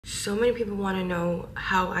So many people want to know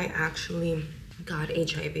how I actually got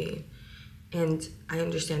HIV, and I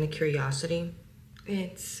understand the curiosity.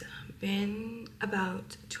 It's been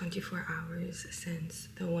about 24 hours since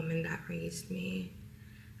the woman that raised me,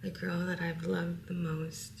 the girl that I've loved the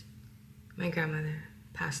most, my grandmother,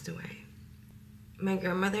 passed away. My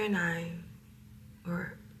grandmother and I,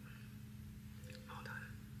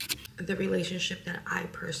 the relationship that I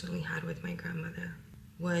personally had with my grandmother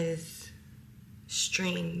was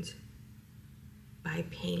strained by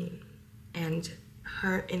pain and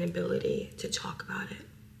her inability to talk about it.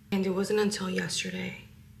 And it wasn't until yesterday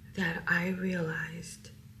that I realized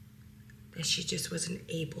that she just wasn't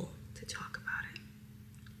able to talk about it.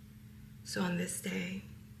 So on this day,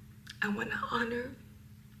 I want to honor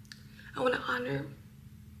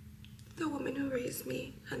the woman who raised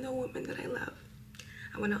me and the woman that I love.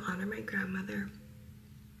 I want to honor my grandmother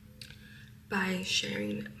by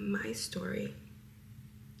sharing my story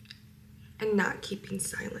and not keeping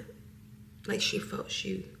silent like she felt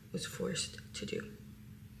she was forced to do.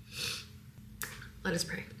 Let us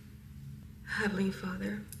pray. Heavenly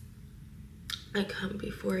Father, I come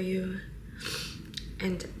before you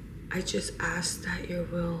and I just ask that your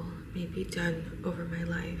will may be done over my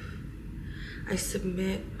life. I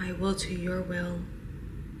submit my will to your will.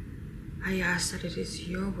 I ask that it is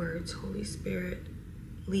your words, Holy Spirit,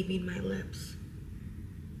 leaving my lips.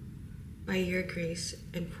 By your grace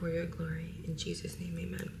and for your glory. In Jesus' name,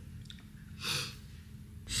 amen.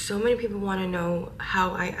 So many people want to know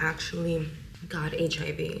how I actually got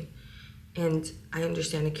HIV, and I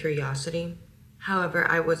understand the curiosity. However,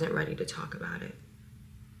 I wasn't ready to talk about it.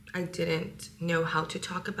 I didn't know how to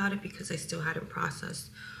talk about it because I still hadn't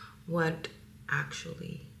processed what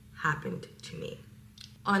actually happened to me.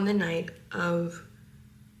 On the night of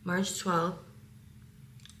March 12th,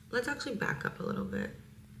 let's actually back up a little bit.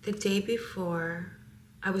 The day before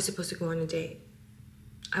I was supposed to go on a date,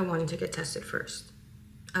 I wanted to get tested first.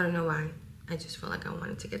 I don't know why. I just felt like I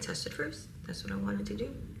wanted to get tested first. That's what I wanted to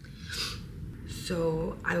do.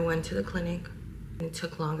 So I went to the clinic and it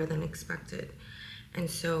took longer than expected. And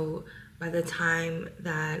so by the time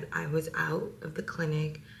that I was out of the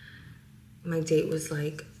clinic, my date was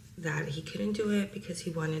like that he couldn't do it because he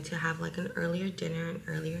wanted to have like an earlier dinner, an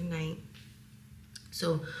earlier night.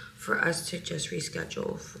 So for us to just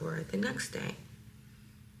reschedule for the next day.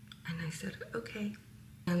 And I said, okay.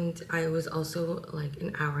 And I was also like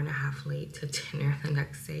an hour and a half late to dinner the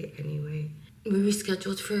next day anyway. We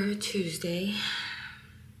rescheduled for Tuesday.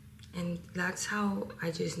 And that's how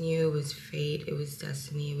I just knew it was fate, it was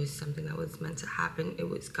destiny, it was something that was meant to happen. It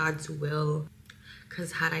was God's will.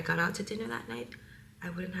 Because had I gone out to dinner that night, I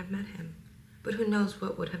wouldn't have met him. But who knows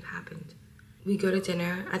what would have happened. We go to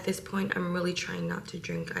dinner. At this point, I'm really trying not to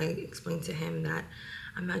drink. I explained to him that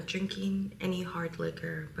I'm not drinking any hard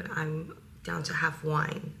liquor, but I'm down to have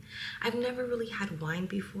wine. I've never really had wine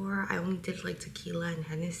before. I only did like tequila and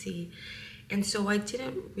Hennessy. And so I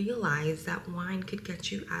didn't realize that wine could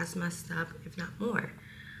get you as messed up, if not more.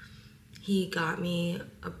 He got me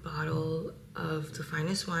a bottle of the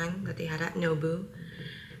finest wine that they had at Nobu.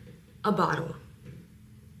 A bottle.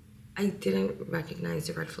 I didn't recognize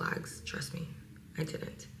the red flags, trust me, I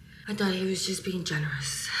didn't. I thought he was just being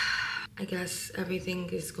generous. I guess everything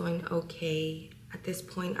is going okay. At this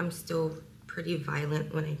point, I'm still pretty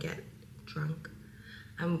violent when I get drunk.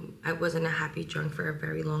 I wasn't a happy drunk for a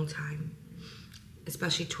very long time,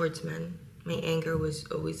 especially towards men. My anger was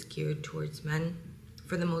always geared towards men,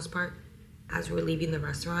 for the most part. As we're leaving the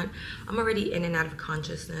restaurant, I'm already in and out of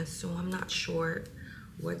consciousness, so I'm not sure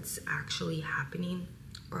what's actually happening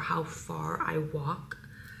or how far I walk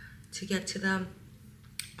to get to the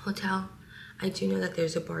hotel. I do know that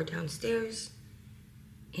there's a bar downstairs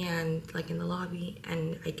and like in the lobby,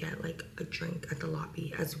 and I get like a drink at the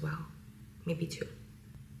lobby as well, maybe two.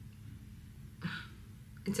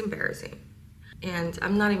 It's embarrassing. And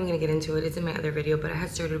I'm not even gonna get into it, it's in my other video, but I had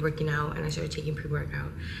started working out and I started taking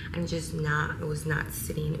pre-workout and it was not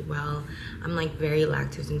sitting well. I'm like very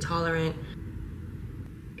lactose intolerant.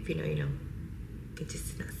 If you know, you know. It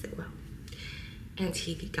just did not sit well. And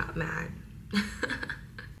he got mad.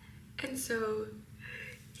 And so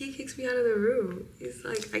he kicks me out of the room. He's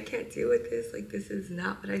like, I can't deal with this. Like, this is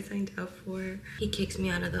not what I signed up for. He kicks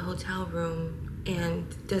me out of the hotel room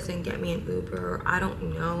and doesn't get me an Uber. I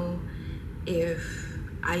don't know if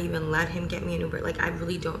I even let him get me an Uber. Like, I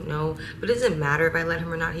really don't know. But it doesn't matter if I let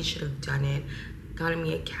him or not. He should have done it. Gotten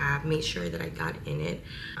me a cab, made sure that I got in it.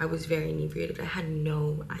 I was very inebriated. I had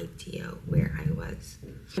no idea where I was.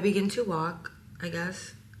 I begin to walk, I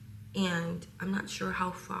guess, and I'm not sure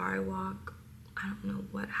how far I walk. I don't know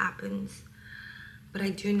what happens, but I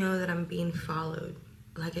do know that I'm being followed.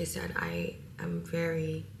 Like I said, I am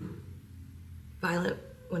very violent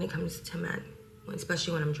when it comes to men,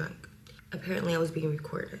 especially when I'm drunk. Apparently I was being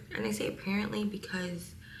recorded. And I say apparently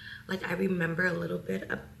because like I remember a little bit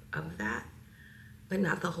of that, but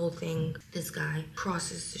not the whole thing. This guy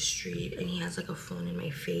crosses the street and he has like a phone in my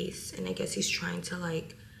face, and I guess he's trying to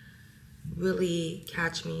like really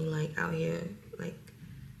catch me like out here like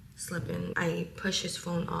slipping. I push his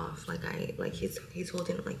phone off, like he's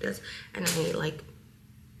holding it like this, and I like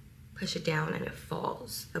push it down and it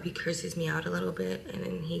falls. But he curses me out a little bit, and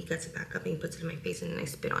then he gets it back up and he puts it in my face, and then I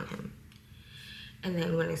spit on him. And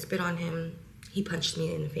then when I spit on him, he punched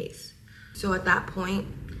me in the face. So at that point,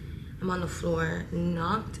 I'm on the floor,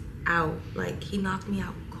 knocked out. Like, he knocked me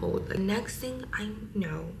out cold. The next thing I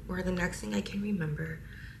know, or the next thing I can remember,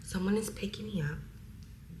 someone is picking me up.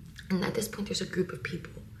 And at this point, there's a group of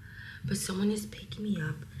people. But someone is picking me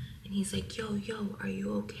up, and he's like, yo, are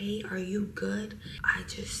you okay? Are you good? I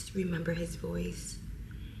just remember his voice.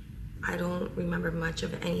 I don't remember much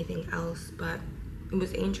of anything else, but it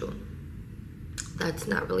was Angel. That's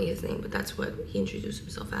not really his name, but that's what he introduced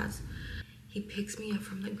himself as. He picks me up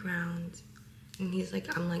from the ground, and he's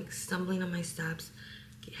like, I'm like stumbling on my steps.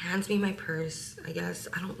 He hands me my purse, I guess.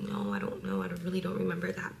 I don't know. I really don't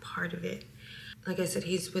remember that part of it. Like I said,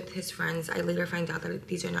 he's with his friends. I later find out that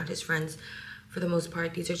these are not his friends. For the most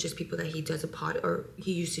part, these are just people that he does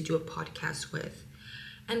he used to do a podcast with.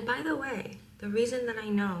 And by the way, the reason that I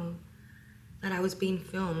know that I was being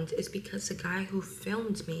filmed is because the guy who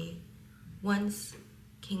filmed me, once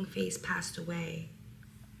Kingface passed away,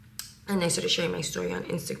 and I started sharing my story on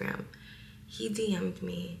Instagram, he DM'd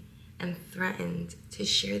me and threatened to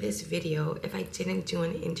share this video if I didn't do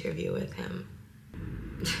an interview with him.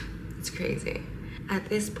 It's crazy. At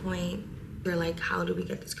this point, they're like, how do we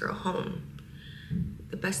get this girl home?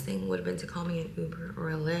 The best thing would have been to call me an Uber or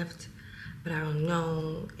a Lyft, but I don't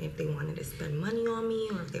know if they wanted to spend money on me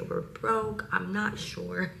or if they were broke. I'm not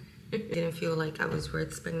sure. Didn't feel like I was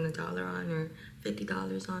worth spending $1 on or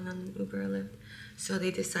 $50 on an Uber or Lyft. So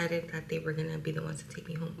they decided that they were gonna be the ones to take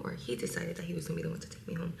me home, or he decided that he was gonna be the one to take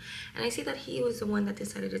me home. And I say that he was the one that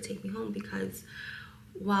decided to take me home because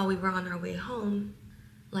while we were on our way home,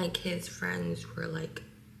 like his friends were like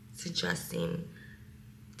suggesting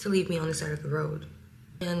to leave me on the side of the road.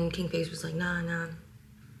 And Kingface was like, nah.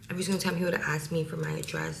 Every single time he would ask me for my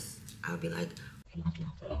address, I would be like,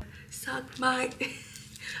 suck my...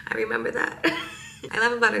 I remember that. I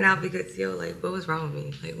laugh about it now because, yo, like, what was wrong with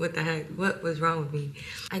me? Like, what the heck? What was wrong with me?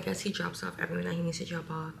 I guess he drops off everyone that he needs to drop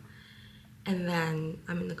off. And then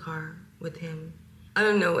I'm in the car with him. I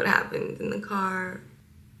don't know what happened in the car,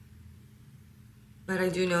 but I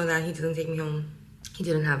do know that he didn't take me home. He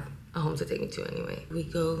didn't have a home to take me to anyway. We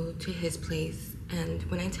go to his place, and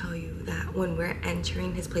when I tell you that when we're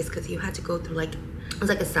entering his place, because you had to go through like, it was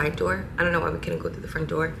like a side door. I don't know why we couldn't go through the front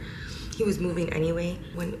door. He was moving anyway.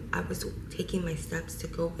 When I was taking my steps to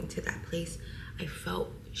go into that place, I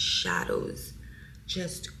felt shadows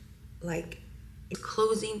just like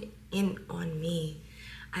closing in on me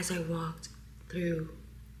as I walked through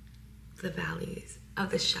the valleys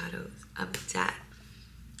of the shadows of death.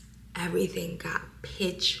 Everything got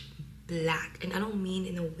pitch black, and I don't mean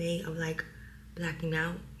in a way of like blacking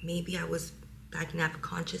out. Maybe I was blacking out of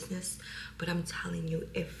consciousness, but I'm telling you,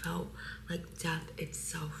 it felt like death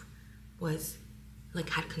itself was like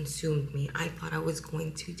had consumed me. I thought I was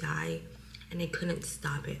going to die, and I couldn't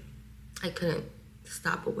stop it. I couldn't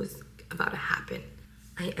stop what was about to happen.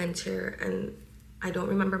 I enter, and I don't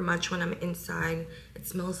remember much when I'm inside. It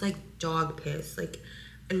smells like dog piss. Like,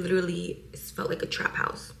 it literally felt like a trap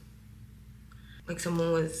house. Like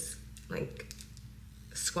someone was like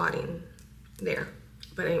squatting there.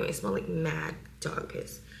 But anyway, it smelled like mad dog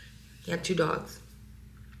piss. He had 2 dogs.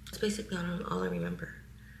 That's basically all I remember.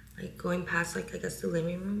 Like going past, like, I guess the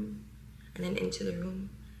living room and then into the room.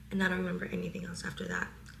 And I don't remember anything else after that.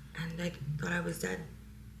 And I thought I was dead.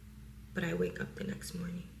 But I wake up the next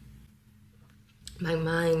morning. My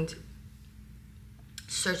mind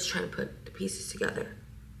starts trying to put the pieces together.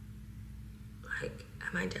 Like,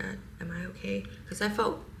 am I dead? Am I okay? Because I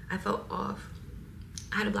felt off.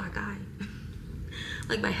 I had a black eye.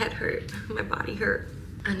 Like my head hurt, my body hurt.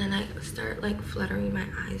 And then I start like fluttering, my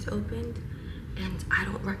eyes opened, and I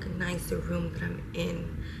don't recognize the room that I'm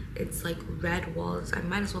in. It's like red walls. I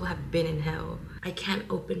might as well have been in hell. I can't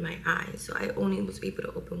open my eyes, so I only was able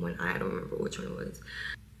to open one eye. I don't remember which one it was.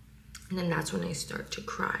 And then that's when I start to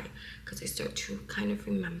cry, because I start to kind of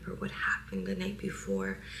remember what happened the night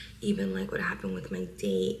before, even like what happened with my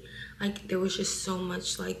date. Like, there was just so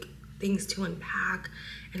much like things to unpack,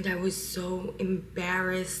 and I was so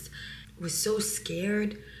embarrassed, was so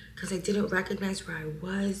scared because I didn't recognize where I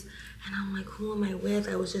was. And I'm like, who am I with?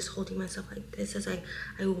 I was just holding myself like this as I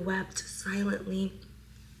wept silently.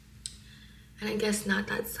 And I guess not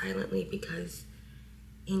that silently, because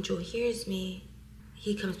Angel hears me.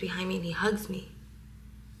 He comes behind me and he hugs me.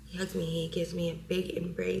 He hugs me, he gives me a big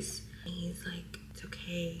embrace. And he's like, it's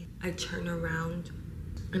okay. I turn around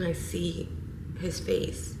and I see his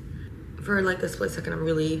face. For like a split second, I'm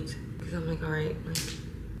relieved, because I'm like, all right, like,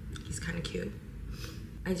 he's kind of cute.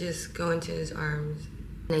 I just go into his arms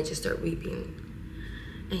and I just start weeping.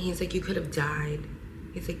 And he's like, you could have died.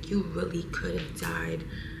 He's like, you really could have died.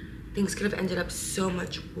 Things could have ended up so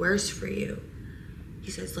much worse for you.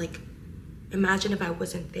 He says, like, imagine if I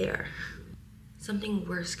wasn't there. Something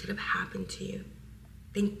worse could have happened to you.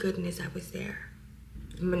 Thank goodness I was there.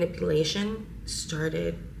 The manipulation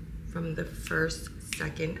started from the first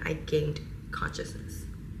second I gained consciousness.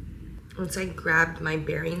 Once I grabbed my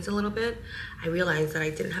bearings a little bit, I realized that I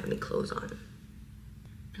didn't have any clothes on.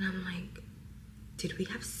 And I'm like, did we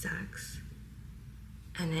have sex?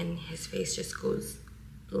 And then his face just goes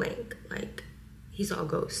blank, like he's all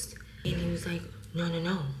ghost. And he was like,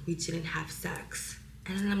 no, we didn't have sex.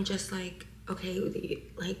 And then I'm just like, okay,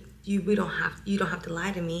 like you don't have to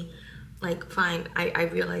lie to me. Like, fine, I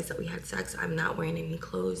realize that we had sex. I'm not wearing any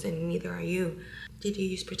clothes and neither are you. Did you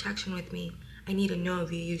use protection with me? I need to know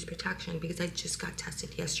if you used protection because I just got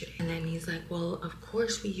tested yesterday. And then he's like, well, of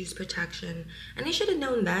course we use protection. And I should have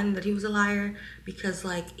known then that he was a liar, because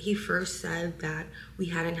like he first said that we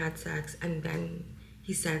hadn't had sex and then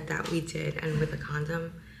he said that we did and with a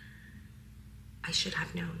condom. I should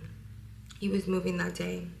have known. He was moving that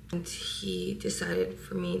day and he decided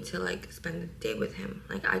for me to like spend the day with him.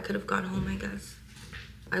 Like I could have gone home, I guess.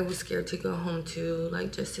 I was scared to go home too,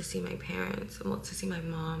 like just to see my parents, well, to see my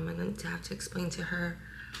mom, and then to have to explain to her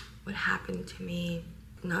what happened to me.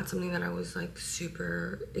 Not something that I was like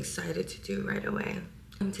super excited to do right away.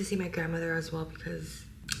 And to see my grandmother as well, because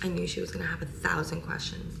I knew she was gonna have 1,000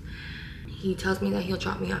 questions. He tells me that he'll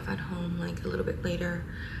drop me off at home like a little bit later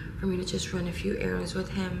for me to just run a few errands with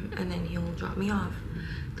him, and then he'll drop me off.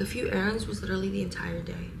 The few errands was literally the entire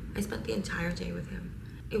day. I spent the entire day with him.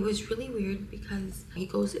 It was really weird because he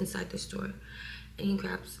goes inside the store and he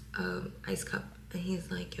grabs an ice cup and he's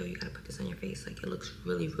like, yo, you gotta put this on your face. Like, it looks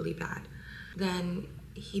really, really bad. Then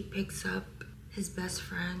he picks up his best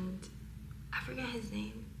friend. I forget his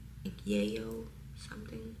name. Like Yayo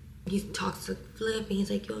something. He talks to Flip and he's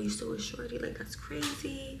like, yo, you still with Shorty? Like, that's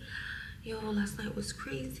crazy. Yo, last night was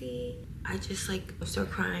crazy. I just like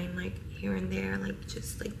start crying like here and there, like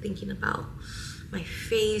just like thinking about my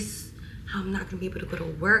face, how I'm not gonna be able to go to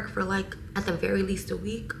work for like at the very least a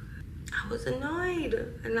week. I was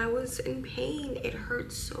annoyed and I was in pain. It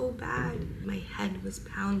hurt so bad. My head was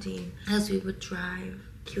pounding. As we would drive,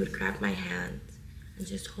 he would grab my hand and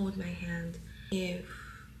just hold my hand. If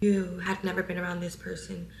you had never been around this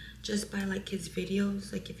person, just by like his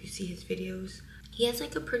videos, like if you see his videos, he has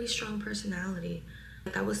like a pretty strong personality.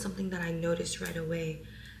 That was something that I noticed right away,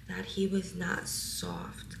 that he was not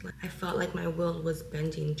soft. Like, I felt like my will was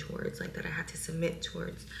bending towards, like that I had to submit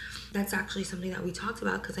towards. That's actually something that we talked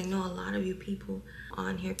about, because I know a lot of you people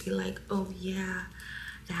on here be like, oh yeah,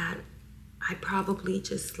 that I probably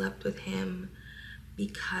just slept with him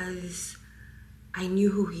because I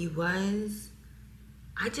knew who he was.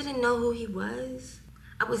 I didn't know who he was.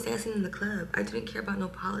 I was dancing in the club. I didn't care about no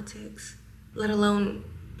politics, let alone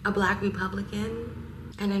a Black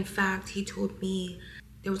Republican. And in fact, he told me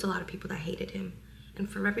there was a lot of people that hated him, and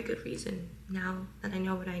for every good reason. Now that I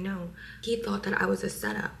know what I know, he thought that I was a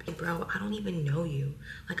setup. Hey, bro, I don't even know you.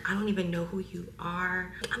 Like, I don't even know who you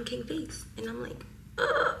are. I'm King Face, and I'm like,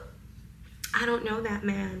 ugh. I don't know that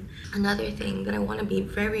man. Another thing that I want to be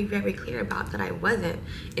very, very clear about that I wasn't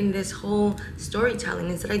in this whole storytelling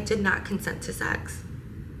is that I did not consent to sex.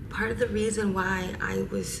 Part of the reason why I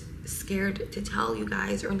was scared to tell you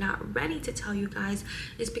guys, or not ready to tell you guys,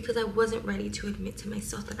 is because I wasn't ready to admit to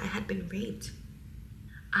myself that I had been raped.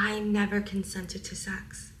 I never consented to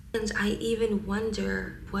sex. And I even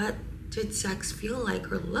wonder, what did sex feel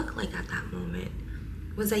like or look like at that moment?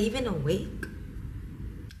 Was I even awake?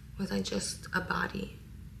 Was I just a body,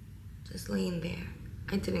 just laying there?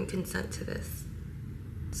 I didn't consent to this.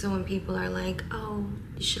 So when people are like, oh,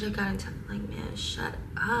 you should have gotten I'm like, man, shut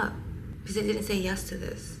up. Because I didn't say yes to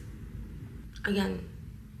this. Again,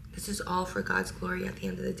 this is all for God's glory at the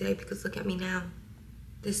end of the day, because look at me now.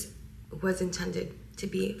 This was intended to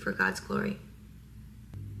be for God's glory.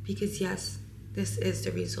 Because yes, this is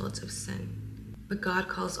the result of sin. But God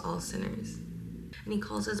calls all sinners, and he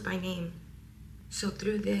calls us by name. So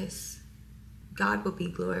through this, God will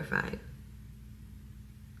be glorified.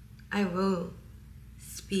 I will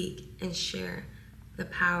speak speak and share the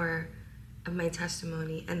power of my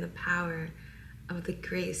testimony and the power of the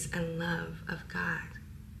grace and love of God.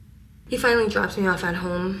 He finally drops me off at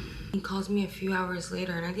home. He calls me a few hours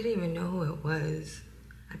later and I didn't even know who it was.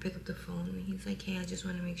 I pick up the phone and he's like, hey, I just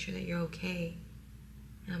want to make sure that you're okay.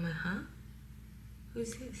 And I'm like, huh?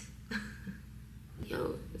 Who's this?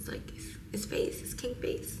 Yo, it's like, it's Face, it's King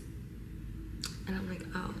Face. And I'm like,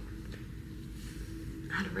 oh,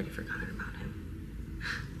 I had already forgotten about him.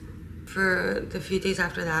 For the few days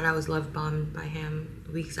after that, I was love bombed by him.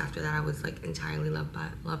 Weeks after that, I was like entirely love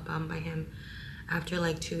bombed by him. After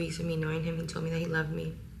like 2 weeks of me knowing him, he told me that he loved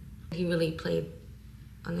me. He really played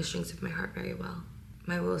on the strings of my heart very well.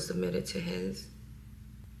 My will submitted to his.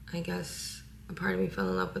 I guess a part of me fell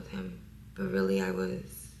in love with him, but really I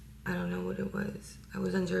don't know what it was. I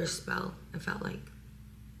was under a spell, I felt like,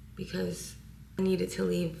 because I needed to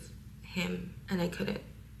leave him and I couldn't.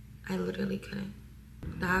 I literally couldn't.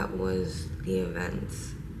 That was the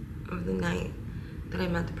events of the night that I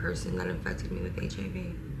met the person that infected me with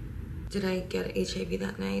HIV. Did I get HIV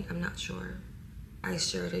that night? I'm not sure. I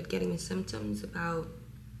started getting symptoms about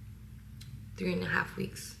 3.5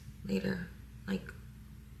 weeks later. Like,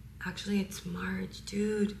 actually it's March,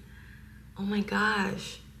 dude. Oh my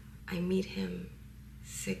gosh. I meet him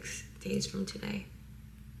 6 days from today,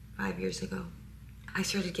 5 years ago. I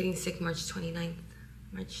started getting sick March 29th,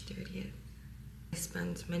 March 30th. I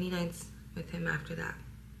spent many nights with him after that.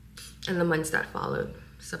 And the months that followed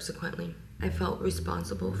subsequently, I felt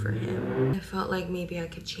responsible for him. I felt like maybe I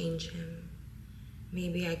could change him.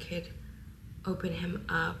 Maybe I could open him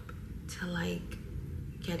up to like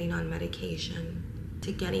getting on medication,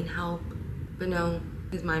 to getting help. But no,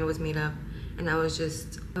 his mind was made up and I was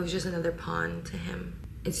just another pawn to him.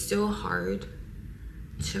 It's still hard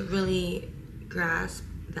to really grasp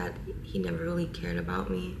that he never really cared about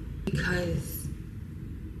me because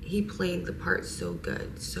he played the part so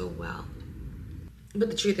good, so well. But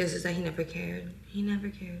the truth is that he never cared. He never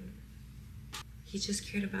cared. He just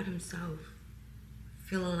cared about himself,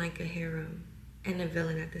 feeling like a hero and a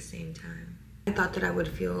villain at the same time. I thought that I would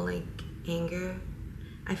feel like anger.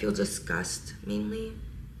 I feel disgust mainly.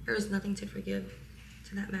 There is nothing to forgive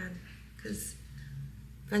to that man because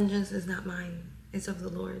vengeance is not mine, it's of the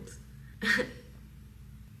Lord's.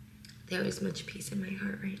 There is much peace in my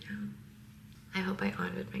heart right now. I hope I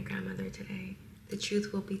honored my grandmother today. The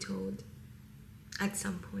truth will be told at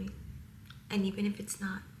some point. And even if it's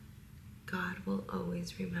not, God will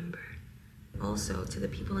always remember. Also, to the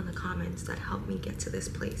people in the comments that helped me get to this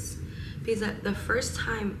place. Because the first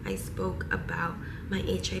time I spoke about my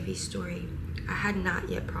HIV story, I had not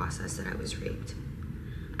yet processed that I was raped.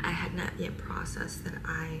 I had not yet processed that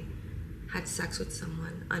I had sex with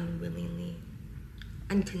someone unwillingly,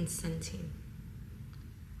 unconsenting,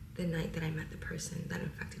 the night that I met the person that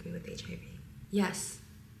infected me with HIV. Yes,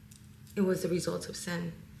 it was the result of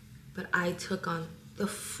sin, but I took on the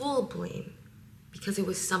full blame because it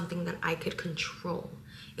was something that I could control.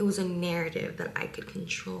 It was a narrative that I could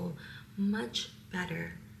control much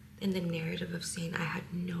better than the narrative of saying I had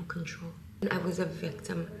no control. And I was a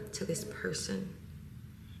victim to this person.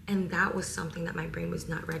 And that was something that my brain was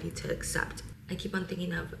not ready to accept. I keep on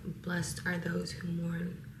thinking of, blessed are those who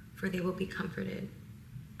mourn, for they will be comforted.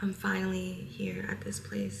 I'm finally here at this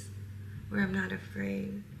place where I'm not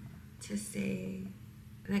afraid to say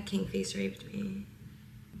that King Face raped me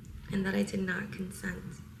and that I did not consent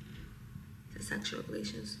to sexual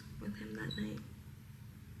relations with him that night.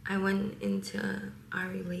 I went into our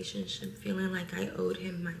relationship feeling like I owed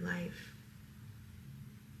him my life.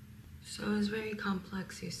 So it was very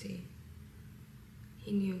complex, you see.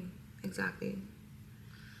 He knew exactly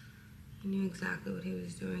what he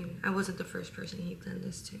was doing. I wasn't the first person he'd done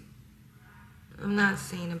this to. I'm not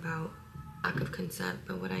saying about lack of consent,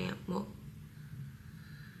 but what I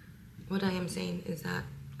am saying is that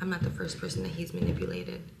I'm not the first person that he's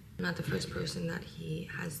manipulated. I'm not the first person that he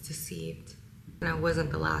has deceived. And I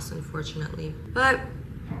wasn't the last, unfortunately. But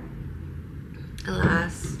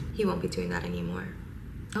alas, he won't be doing that anymore.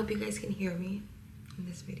 I hope you guys can hear me in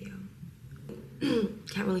this video.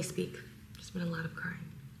 Can't really speak. There's been a lot of crying.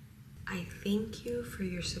 I thank you for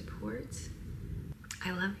your support.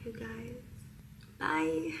 I love you guys.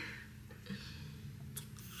 Bye.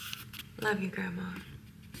 Love you, Grandma.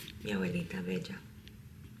 Mi abuelita bella.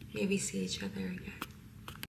 Maybe see each other again.